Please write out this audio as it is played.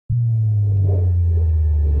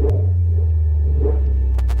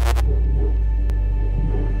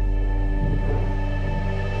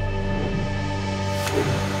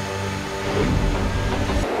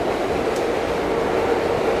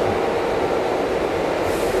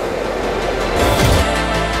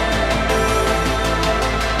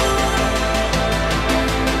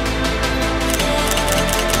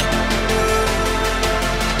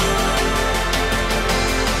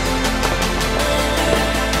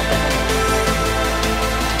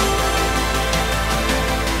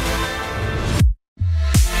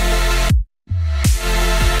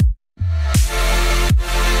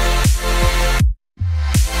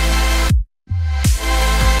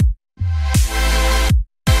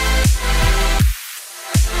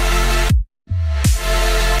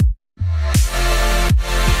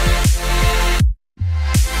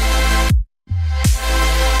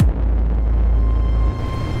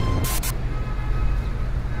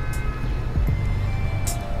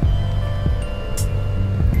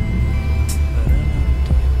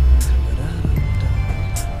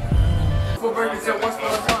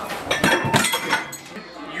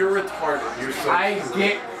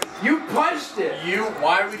You punched it.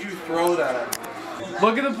 Why would you throw that at me?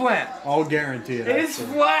 Look at the plant. I'll guarantee it. It's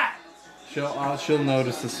flat. She'll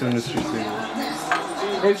notice as soon as she sees it.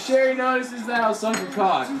 If Sherry notices that, I'll suck your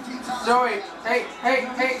cock. Joey, hey.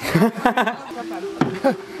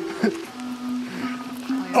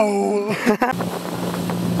 Oh.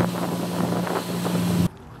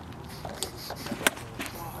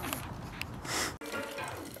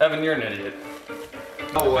 Evan, you're an idiot.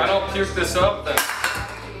 Oh, if I don't puke this up, then...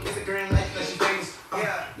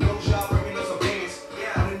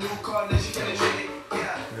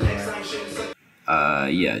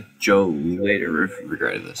 Yeah, Joe later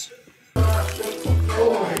regretted this.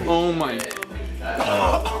 Oh my.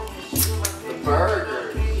 The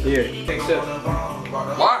burger. Here, take a sip.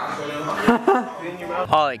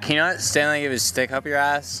 Holly, can you not stand like it was stick up your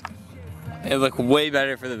ass? It looked way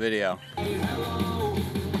better for the video.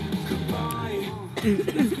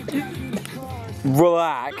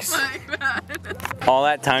 Relax. Oh my God. All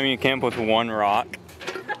that time you camp with one rock.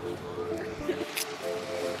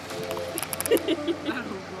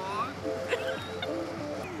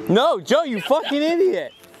 No, Joe, you fucking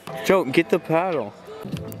idiot! Joe, get the paddle.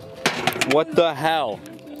 What the hell?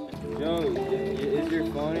 Joe, is your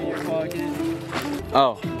phone in your pocket?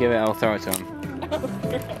 Oh, give it, I'll throw it to him.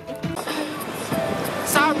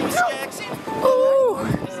 Sorry, Jackson.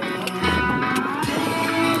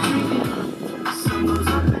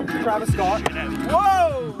 Travis Scott.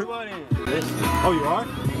 Whoa! What is this? Oh, you are?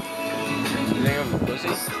 You think I'm a pussy?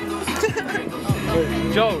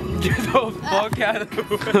 Joe, get the fuck out of the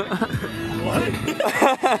way.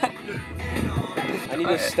 I need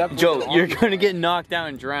to step. Joe, you're gonna get knocked out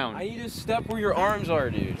and drowned. I need to step where your arms are,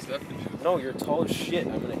 dude. No, you're tall as shit.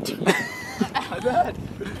 I'm gonna eat you. I bet.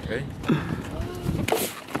 Ready?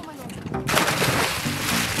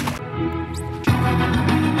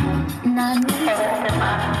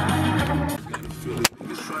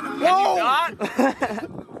 Whoa!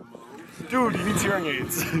 Dude, you need hearing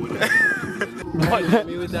aids. What? Hit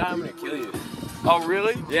me with that, I'm gonna kill you. Oh,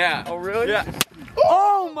 really? Yeah. Oh, really? Yeah.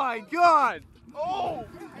 Oh my god! Oh,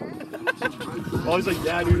 he's like,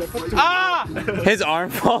 yeah, dude. Ah! His arm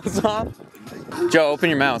falls off. Joe, open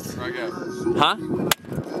your mouth. Right, go. Huh?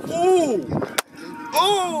 Oh!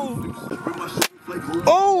 Oh!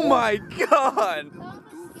 Oh my god!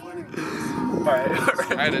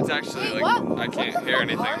 Alright, it's actually like, I can't hear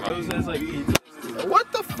anything about it.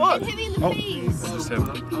 What the fuck? It hit me in the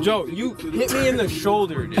face. Joe, you hit me in the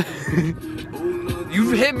shoulder, dude.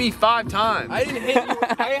 You've hit me 5 times. I didn't hit you.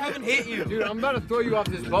 I haven't hit you. Dude, I'm about to throw you off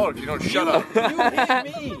this boat if you don't shut up. You hit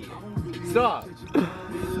me. Stop.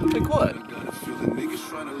 Like what?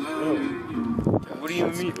 What do you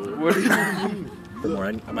mean? What do you mean?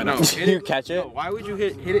 No, Did you catch it? Why would you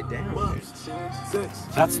hit it down?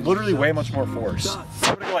 That's literally way much more force. I'm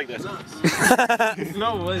gonna go like this.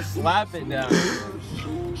 No, let's slap it down.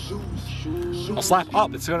 I'll slap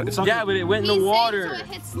up. It's not. Yeah, but it went in the water. So it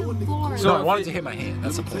hits the floor. So I wanted to hit my hand.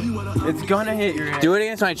 That's the point. It's gonna hit your hand. Do it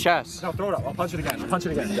against my chest. No, throw it up. I'll punch it again. Punch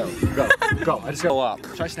it again. Go. Go. I just Go go up.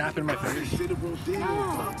 Should I snap in my fingers?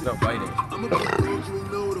 No, bite it.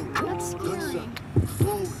 That's scary.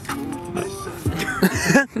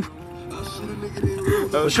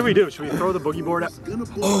 What should we do? Should we throw the boogie board at?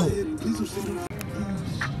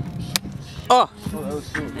 Oh! Oh, that was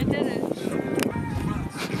cool. I did it.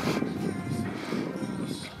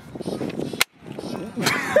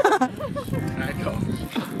 I go.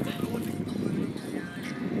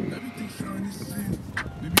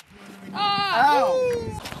 Oh!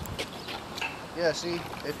 Yeah, see,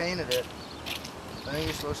 they painted it. I think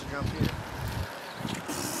you're supposed to jump here.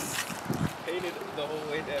 Painted the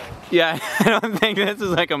whole way down. Yeah, I don't think this is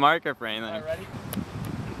like a marker for anything. Alright, ready?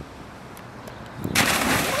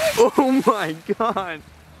 Oh my god!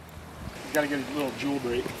 You gotta get a little jewel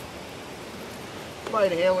break. My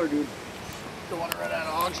inhaler, dude. Don't want to run out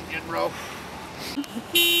of oxygen, bro.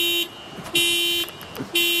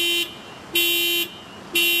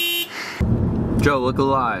 Joe, look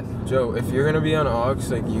alive. Joe, if you're gonna be on aux,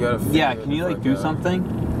 like you gotta. Yeah, can you like do something?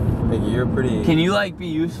 Like you're pretty. Can you like be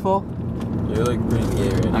useful? You're like pretty gay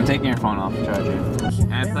right now. I'm taking your phone off the charger.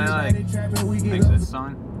 And I play like this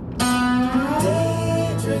song.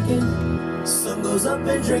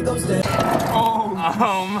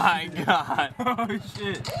 Oh my god. Oh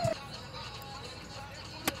shit.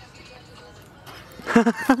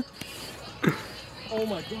 Oh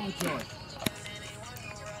my god, Joe.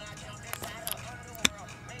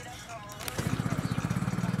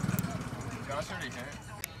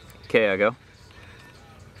 Okay, I go.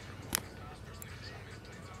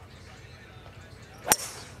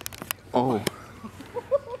 Oh.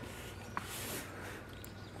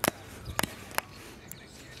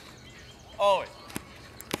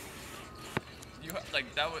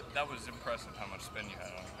 like that was impressive how much spin you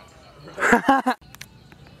had on it.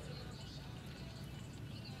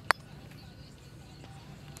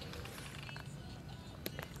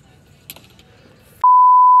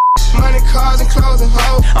 Money, cars, and clothes, and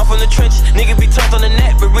hoes. I'm from the trenches. Nigga be turned on the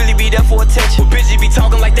net, but really be there for attention. Bitches be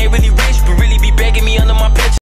talking like they really rich, but really be begging me under my pitch.